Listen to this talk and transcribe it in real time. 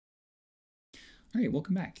All right,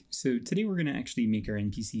 welcome back. So today we're going to actually make our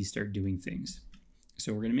NPC start doing things.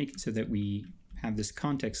 So we're going to make it so that we have this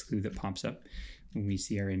context clue that pops up when we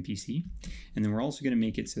see our NPC. And then we're also going to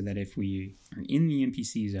make it so that if we are in the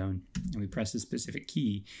NPC zone and we press a specific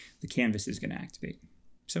key, the canvas is going to activate.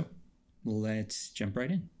 So let's jump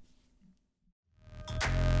right in.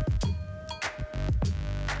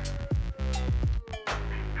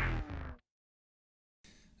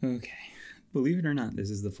 Okay, believe it or not, this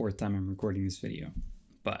is the fourth time I'm recording this video,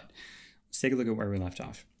 but let's take a look at where we left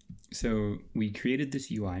off. So we created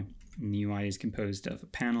this UI, and the UI is composed of a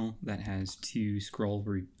panel that has two scroll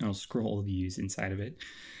views inside of it.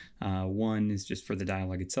 One is just for the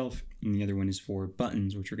dialogue itself, and the other one is for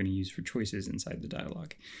buttons, which we're going to use for choices inside the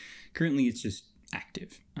dialogue. Currently, it's just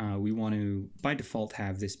active. We want to, by default,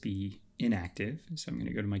 have this be inactive. So I'm going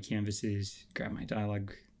to go to my canvases, grab my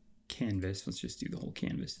dialogue canvas. Let's just do the whole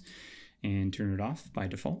canvas and turn it off by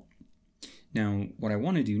default. Now, what I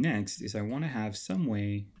want to do next is I want to have some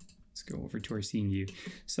way, let's go over to our scene view,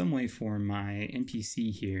 some way for my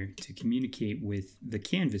NPC here to communicate with the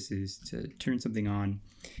canvases to turn something on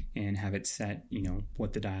and have it set,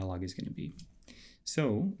 what the dialogue is going to be.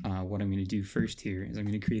 So what I'm going to do first here is I'm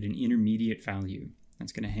going to create an intermediate value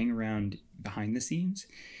that's going to hang around behind the scenes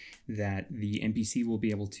that the NPC will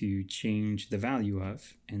be able to change the value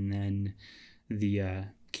of, and then the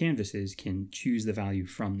canvases can choose the value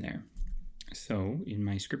from there. So in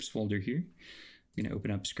my scripts folder here, I'm going to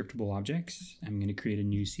open up scriptable objects. I'm going to create a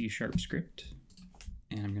new C# script,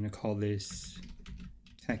 and I'm going to call this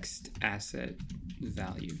text asset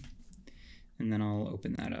value, and then I'll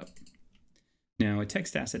open that up. Now, a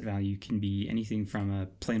text asset value can be anything from a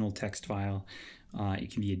plain old text file.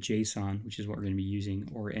 It can be a JSON, which is what we're going to be using,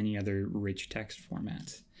 or any other rich text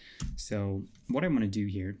formats. So what I want to do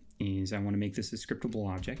here is I want to make this a scriptable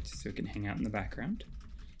object so it can hang out in the background.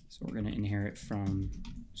 So we're going to inherit from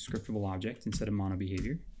scriptable object instead of mono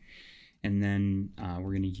behavior. And then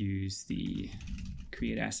we're going to use the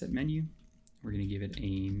create asset menu. We're going to give it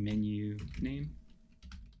a menu name.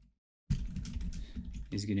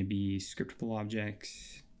 Is going to be scriptable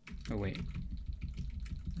objects. Oh wait,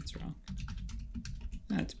 that's wrong.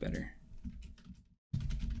 That's better.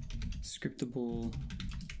 Scriptable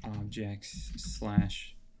objects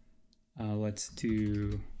slash, let's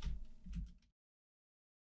do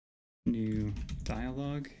new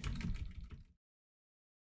dialogue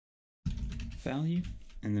value,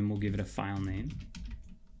 and then we'll give it a file name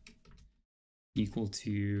equal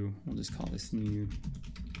to, we'll just call this new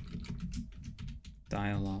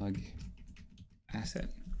dialogue asset.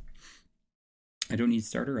 I don't need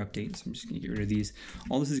starter update, so I'm just going to get rid of these.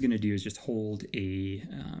 All this is going to do is just hold a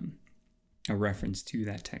reference to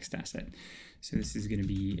that text asset. So this is going to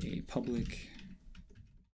be a public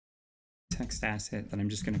text asset that I'm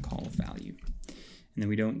just going to call value. And then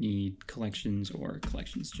we don't need collections or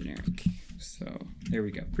collections generic. So there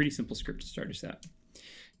we go. Pretty simple script to start us out.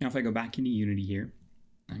 Now if I go back into Unity here,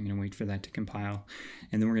 I'm going to wait for that to compile,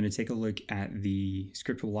 and then we're going to take a look at the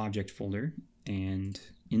scriptable object folder, and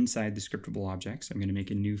inside the scriptable objects, I'm going to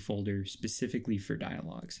make a new folder specifically for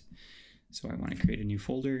dialogues. So I want to create a new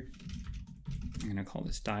folder. I'm going to call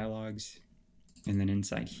this dialogues, and then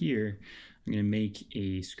inside here, I'm going to make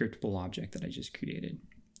a scriptable object that I just created.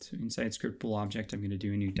 So inside scriptable object, I'm going to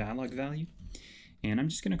do a new dialogue value, and I'm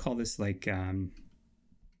just going to call this like,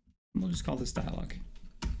 we'll just call this dialogue.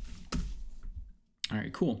 All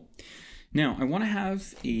right, cool. Now I want to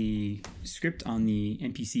have a script on the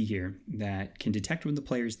NPC here that can detect when the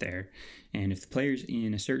player's there. And if the player's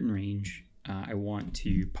in a certain range, I want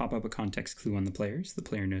to pop up a context clue on the player so the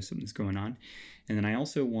player knows something's going on. And then I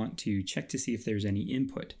also want to check to see if there's any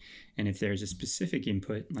input. And if there's a specific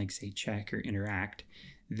input, like say check or interact,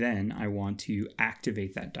 then I want to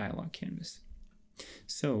activate that dialogue canvas.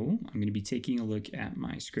 So I'm going to be taking a look at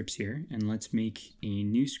my scripts here, and let's make a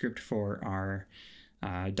new script for our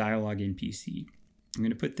dialogue NPC. I'm going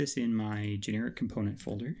to put this in my generic component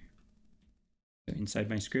folder. So inside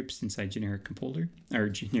my scripts, inside generic components,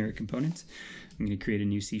 I'm going to create a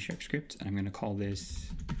new C# script. I'm going to call this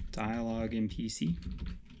dialogue NPC.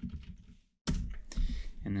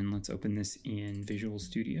 And then let's open this in Visual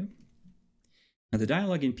Studio. Now the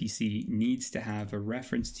dialogue NPC needs to have a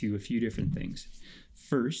reference to a few different things.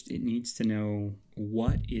 First, it needs to know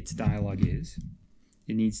what its dialogue is.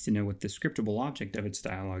 It needs to know what the scriptable object of its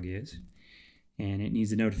dialogue is, and it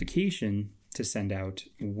needs a notification to send out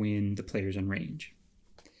when the player's in range.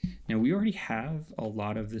 Now we already have a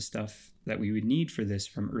lot of the stuff that we would need for this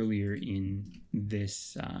from earlier in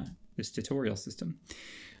this, this tutorial system.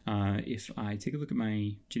 If I take a look at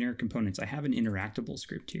my generic components, I have an interactable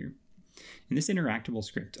script here. And this interactable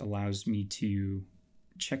script allows me to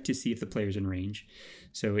check to see if the player's in range.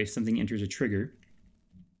 So if something enters a trigger,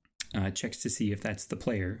 checks to see if that's the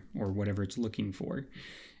player or whatever it's looking for,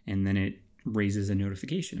 and then it raises a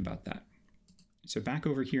notification about that. So back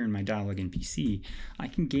over here in my Dialog NPC, I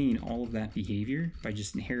can gain all of that behavior by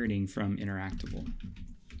just inheriting from interactable.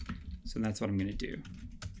 So that's what I'm going to do.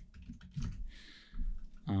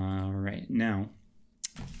 All right, now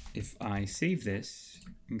if I save this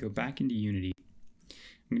and go back into Unity,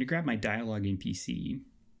 I'm going to grab my Dialog NPC,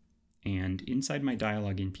 and inside my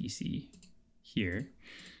Dialog NPC here,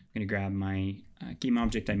 I'm going to grab my game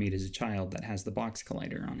object I made as a child that has the box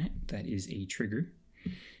collider on it. That is a trigger.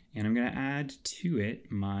 And I'm going to add to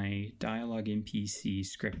it my Dialog NPC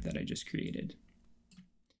script that I just created.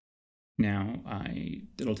 Now,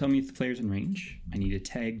 it'll tell me if the player's in range. I need a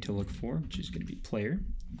tag to look for, which is going to be player.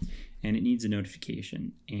 And it needs a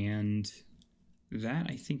notification. And that,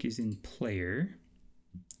 I think, is in player.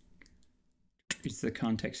 It's the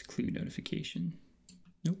context clue notification.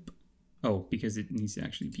 Nope. Oh, because it needs to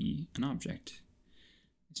actually be an object.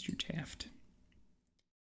 Mr. Taft.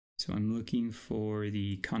 So I'm looking for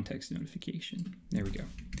the context notification. There we go.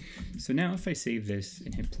 So now if I save this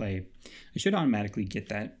and hit play, I should automatically get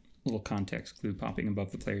that little context clue popping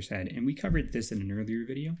above the player's head. And we covered this in an earlier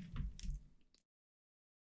video.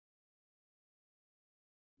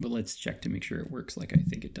 But let's check to make sure it works like I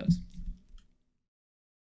think it does.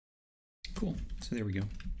 Cool, so there we go.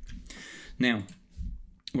 Now,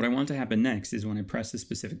 what I want to happen next is when I press a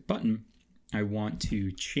specific button, I want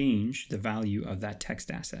to change the value of that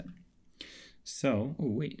text asset. So, oh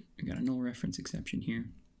wait, I got a null reference exception here.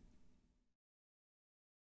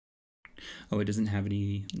 Oh, it doesn't have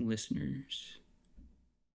any listeners.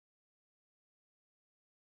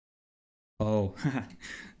 Oh,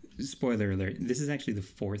 spoiler alert. This is actually the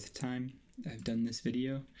 4th time I've done this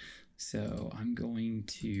video. So I'm going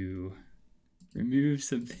to remove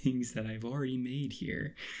some things that I've already made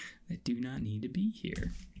here that do not need to be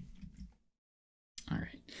here. All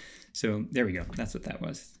right, so there we go. That's what that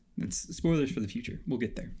was. That's spoilers for the future. We'll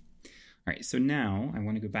get there. All right, so now I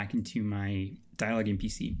want to go back into my Dialog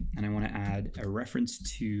NPC, and I want to add a reference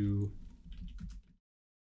to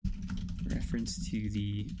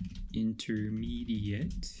the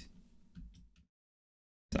intermediate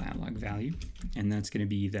dialog value, and that's going to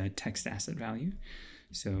be the text asset value.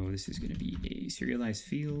 So this is going to be a serialized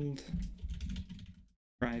field,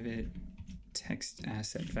 private text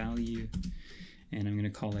asset value, and I'm going to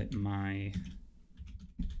call it my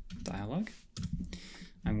dialog.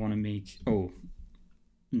 I want to make, oh,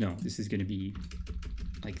 no, this is going to be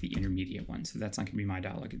like the intermediate one. So that's not going to be my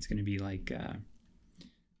dialog. It's going to be like, I'm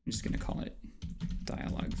just going to call it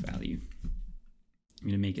dialog value. I'm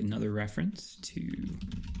going to make another reference to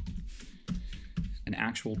an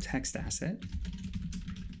actual text asset.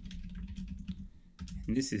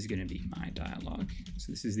 And this is going to be my dialog.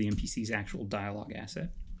 So this is the NPC's actual dialog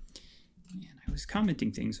asset. And I was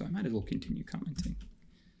commenting things, so I might as well continue commenting.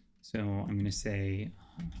 So I'm going to say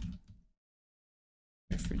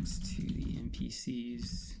reference to the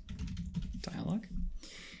NPC's dialog.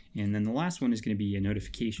 And then the last one is going to be a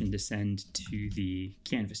notification to send to the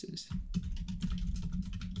canvases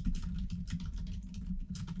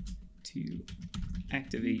to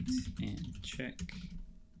activate and check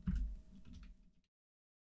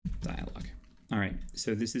dialog. All right,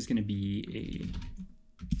 so this is going to be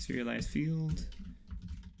a serialized field,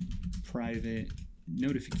 private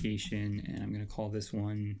notification, and I'm going to call this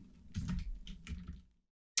one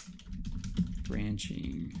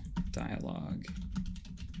branching dialog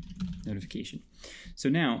notification. So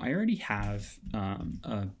now I already have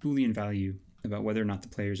a Boolean value about whether or not the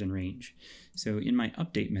player's in range. So in my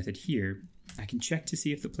update method here, I can check to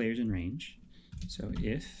see if the player's in range. So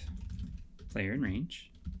if player in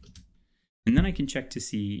range, and then I can check to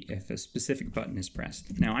see if a specific button is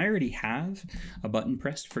pressed. Now I already have a button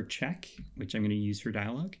pressed for check, which I'm going to use for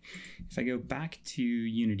dialog. If I go back to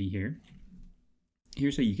Unity here,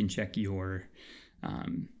 here's how you can check your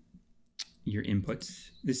inputs.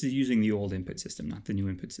 This is using the old input system, not the new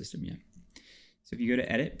input system yet. So if you go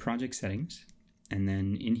to Edit, Project Settings, and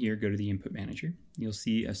then in here, go to the Input Manager, you'll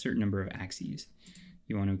see a certain number of axes.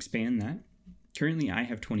 You want to expand that. Currently, I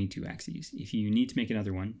have 22 axes. If you need to make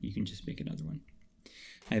another one, you can just make another one.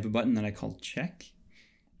 I have a button that I call Check,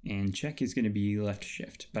 and Check is going to be left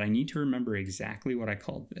shift, but I need to remember exactly what I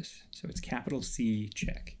called this. So it's capital C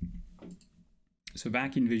Check. So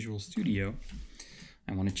back in Visual Studio,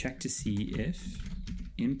 I want to check to see if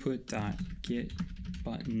input.get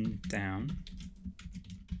button down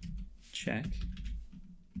check.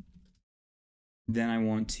 Then I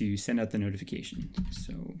want to send out the notification.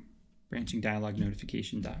 So branching dialog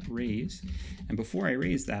notification.raise. And before I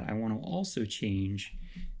raise that, I want to also change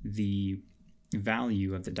the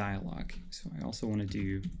value of the dialog. So I also want to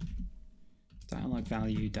do dialog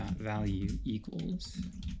value equals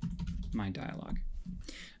my dialog.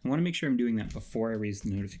 I want to make sure I'm doing that before I raise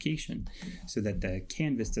the notification so that the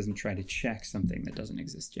canvas doesn't try to check something that doesn't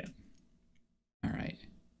exist yet. All right.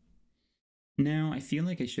 Now I feel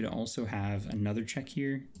like I should also have another check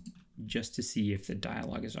here just to see if the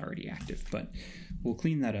dialog is already active, but we'll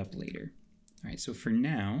clean that up later. All right, so for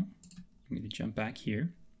now, I'm going to jump back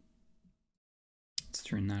here. Let's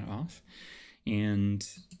turn that off. And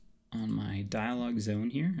on my dialog zone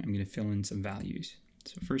here, I'm going to fill in some values.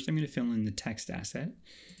 So first I'm going to fill in the text asset.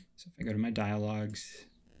 So if I go to my dialogs,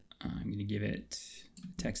 I'm going to give it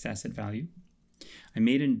text asset value. I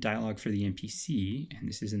made a dialog for the NPC, and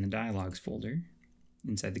this is in the dialogs folder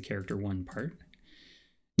inside the character one part.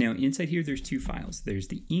 Now inside here, there's two files. There's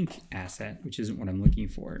the ink asset, which isn't what I'm looking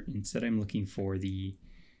for. Instead, I'm looking for the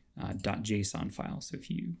 .json file. So if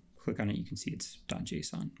you click on it, you can see it's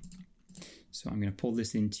 .json. So I'm going to pull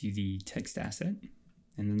this into the text asset.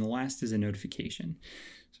 And then the last is a notification.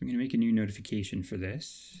 So I'm going to make a new notification for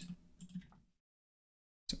this.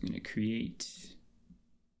 So I'm going to create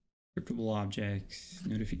scriptable objects,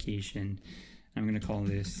 notification. I'm going to call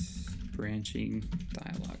this branching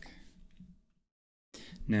dialog.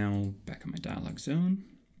 Now back on my dialog zone,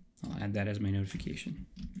 I'll add that as my notification.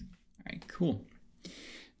 All right, cool.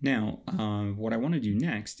 Now, what I want to do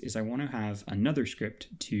next is I want to have another script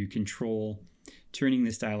to control turning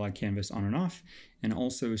this dialog canvas on and off, and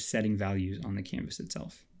also setting values on the canvas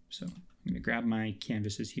itself. So I'm going to grab my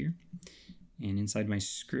canvases here, and inside my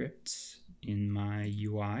scripts in my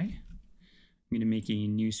UI, I'm going to make a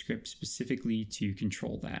new script specifically to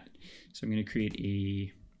control that. So I'm going to create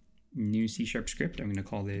a new C# script. I'm going to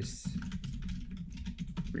call this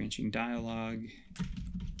branching dialog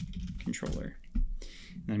controller.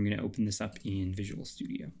 And I'm going to open this up in Visual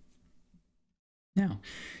Studio. Now,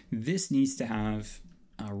 this needs to have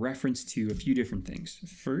a reference to a few different things.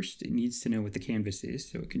 First, it needs to know what the canvas is,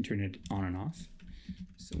 so it can turn it on and off.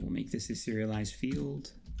 So we'll make this a serialized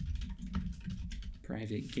field,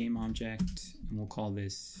 private game object, and we'll call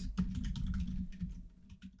this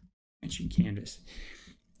branching canvas.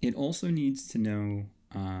 It also needs to know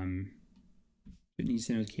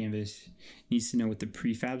the canvas, needs to know what the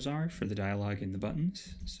prefabs are for the dialog and the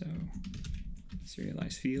buttons. So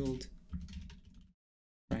serialized field,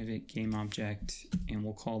 private game object, and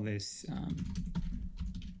we'll call this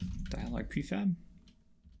dialog prefab.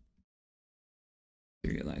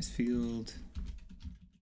 Serialized field,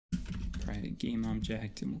 private game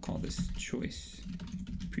object, and we'll call this choice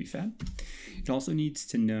prefab. It also needs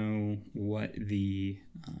to know what the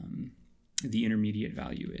intermediate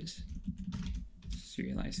value is.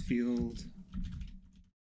 Serialized field,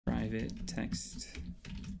 private text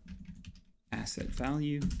asset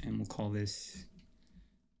value, and we'll call this,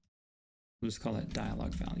 we'll just call it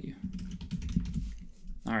dialog value.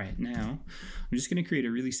 All right, now I'm just going to create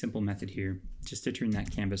a really simple method here just to turn that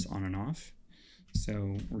canvas on and off.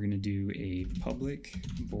 So we're going to do a public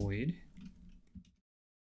void.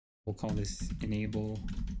 We'll call this enable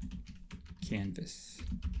canvas.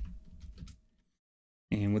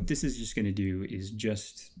 And what this is just going to do is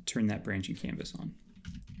just turn that branching canvas on.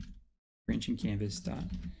 Branching canvas dot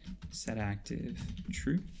set active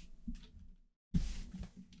true.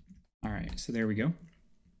 All right, so there we go.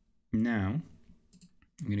 Now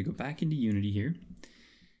I'm going to go back into Unity here,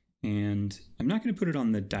 and I'm not going to put it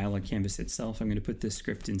on the dialog canvas itself. I'm going to put this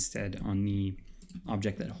script instead on the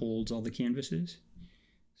object that holds all the canvases.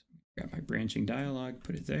 So grab my branching dialog,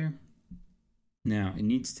 put it there. Now it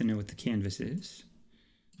needs to know what the canvas is.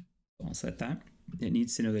 I'll set that. It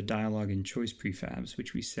needs to know the dialog and choice prefabs,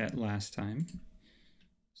 which we set last time.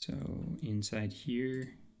 So inside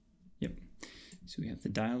here, yep. So we have the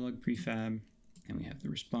dialog prefab, and we have the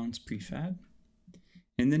response prefab.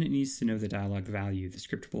 And then it needs to know the dialog value, the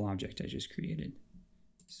scriptable object I just created.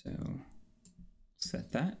 So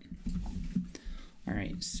set that. All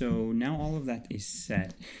right, so now all of that is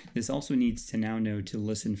set. This also needs to now know to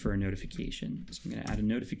listen for a notification. So I'm going to add a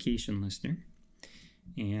notification listener.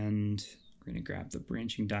 And we're going to grab the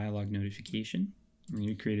branching dialog notification. We're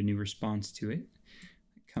going to create a new response to it.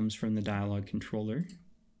 It comes from the dialog controller.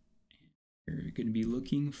 We're going to be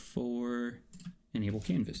looking for enable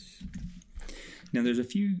canvas. Now there's a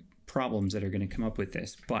few problems that are going to come up with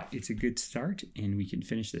this, but it's a good start and we can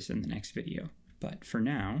finish this in the next video. But for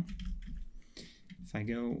now, if I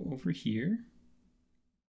go over here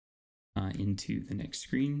into the next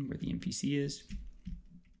screen where the NPC is,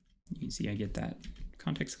 you can see I get that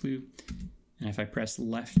context clue, And if I press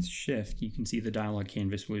left shift, you can see the dialog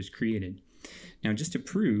canvas was created. Now, just to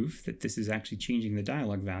prove that this is actually changing the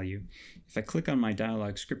dialog value, if I click on my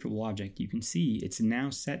dialog scriptable object, you can see it's now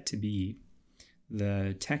set to be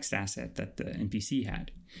the text asset that the NPC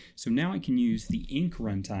had. So now I can use the ink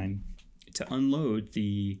runtime to unload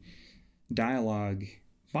the dialog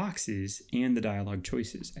boxes and the dialog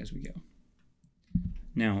choices as we go.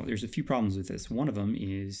 Now, there's a few problems with this. One of them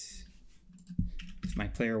is if my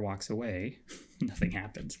player walks away, nothing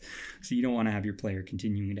happens. So you don't want to have your player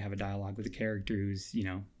continuing to have a dialogue with a character who's,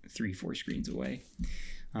 3-4 screens away.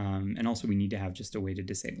 And also we need to have just a way to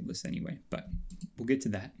disable this anyway, but we'll get to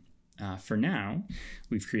that. For now,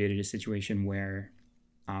 we've created a situation where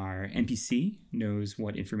our NPC knows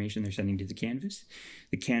what information they're sending to the canvas.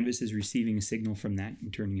 The canvas is receiving a signal from that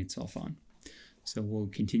and turning itself on. So we'll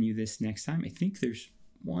continue this next time. I think there's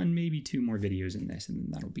 1, maybe 2 more videos in this, and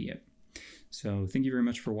then that'll be it. So thank you very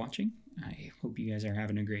much for watching. I hope you guys are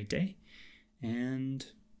having a great day. And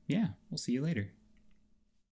yeah, we'll see you later.